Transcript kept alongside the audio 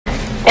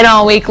And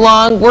all week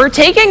long, we're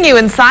taking you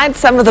inside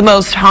some of the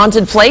most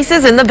haunted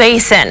places in the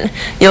basin.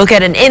 You'll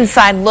get an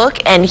inside look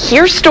and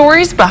hear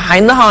stories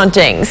behind the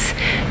hauntings.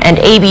 And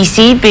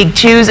ABC Big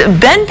 2's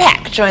Ben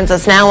Peck joins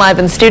us now live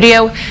in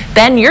studio.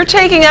 Ben, you're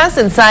taking us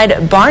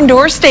inside Barn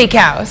Door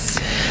Steakhouse.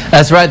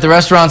 That's right. The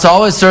restaurant's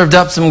always served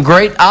up some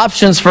great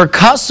options for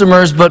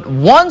customers, but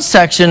one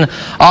section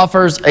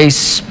offers a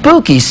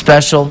spooky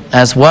special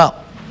as well.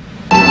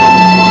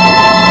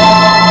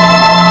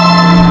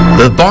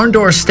 The Barn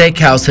Door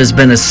Steakhouse has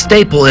been a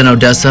staple in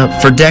Odessa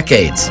for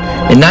decades.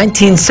 In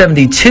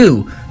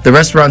 1972, the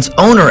restaurant's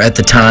owner at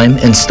the time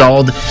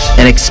installed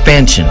an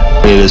expansion.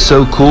 It is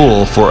so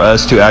cool for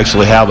us to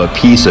actually have a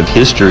piece of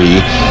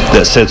history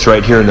that sits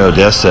right here in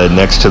Odessa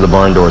next to the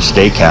Barn Door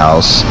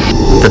Steakhouse.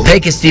 The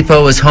Pecos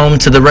Depot is home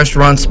to the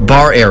restaurant's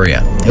bar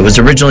area. It was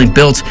originally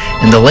built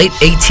in the late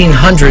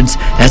 1800s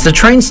as a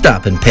train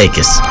stop in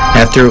Pecos.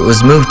 After it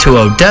was moved to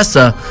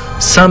Odessa,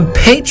 some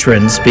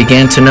patrons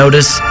began to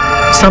notice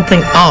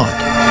something odd.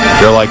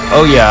 They're like,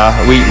 oh yeah,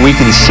 we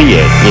can see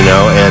it, you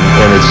know, and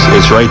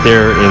it's right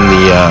there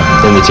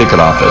in the ticket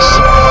office.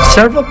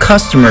 Several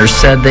customers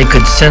said they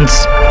could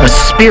sense a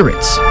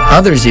spirit.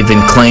 Others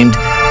even claimed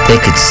they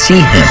could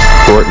see him.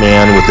 Short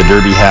man with a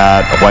derby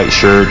hat, a white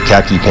shirt,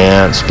 khaki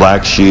pants,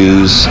 black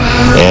shoes,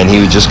 and he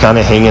was just kind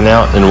of hanging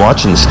out and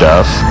watching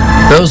stuff.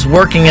 Those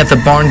working at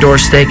the Barn Door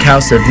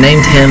Steakhouse have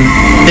named him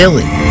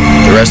Billy.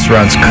 The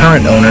restaurant's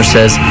current owner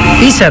says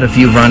he's had a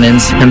few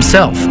run-ins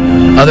himself.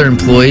 Other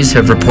employees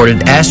have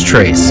reported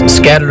ashtrays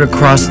scattered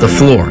across the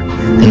floor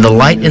and the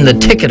light in the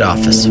ticket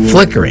office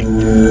flickering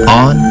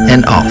on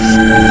and off.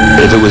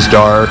 If it was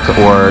dark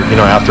or, you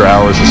know, after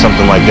hours or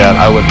something like that,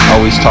 I would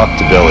always talk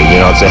to Billy. You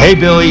know, I'd say, hey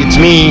Billy, it's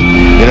me,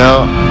 you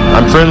know,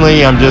 I'm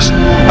friendly, I'm just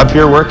up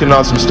here working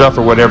on some stuff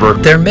or whatever.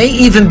 There may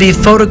even be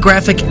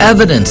photographic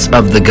evidence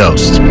of the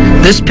ghost.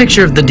 This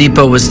picture of the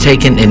depot was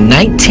taken in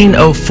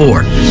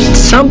 1904.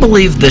 Some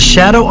believe the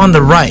shadow on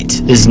the right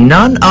is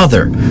none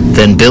other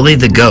than Billy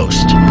the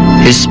Ghost.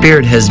 His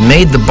spirit has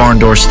made the Barn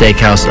Door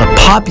Steakhouse a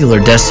popular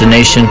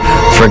destination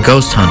for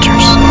ghost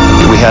hunters.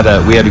 We had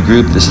a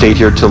group that stayed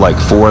here till like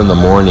 4 in the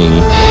morning,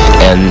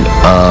 and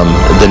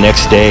the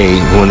next day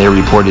when they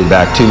reported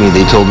back to me,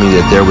 they told me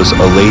that there was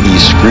a lady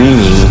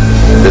screaming,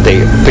 that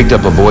they picked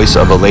up a voice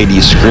of a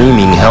lady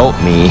screaming, help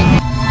me.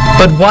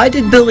 But why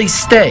did Billy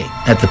stay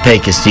at the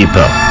Pecos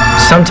Depot?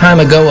 Some time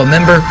ago, a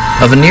member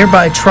of a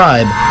nearby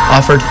tribe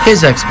offered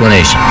his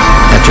explanation.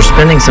 After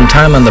spending some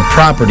time on the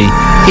property,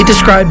 he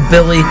described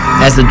Billy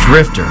as a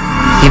drifter.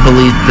 He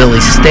believed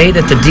Billy stayed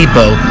at the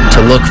depot to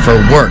look for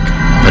work,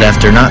 but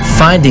after not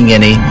finding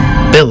any,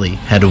 Billy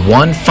had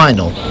one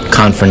final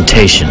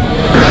confrontation.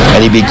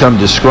 And he became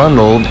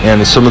disgruntled,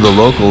 and some of the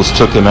locals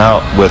took him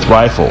out with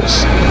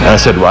rifles. And I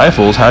said,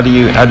 rifles? How do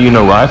you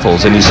know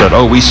rifles? And he said,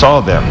 oh, we saw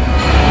them.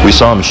 We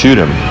saw him shoot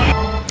him.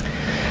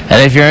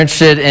 And if you're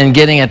interested in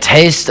getting a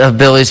taste of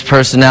Billy's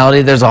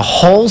personality, there's a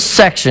whole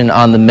section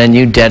on the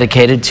menu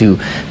dedicated to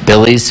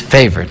Billy's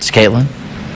favorites. Caitlin?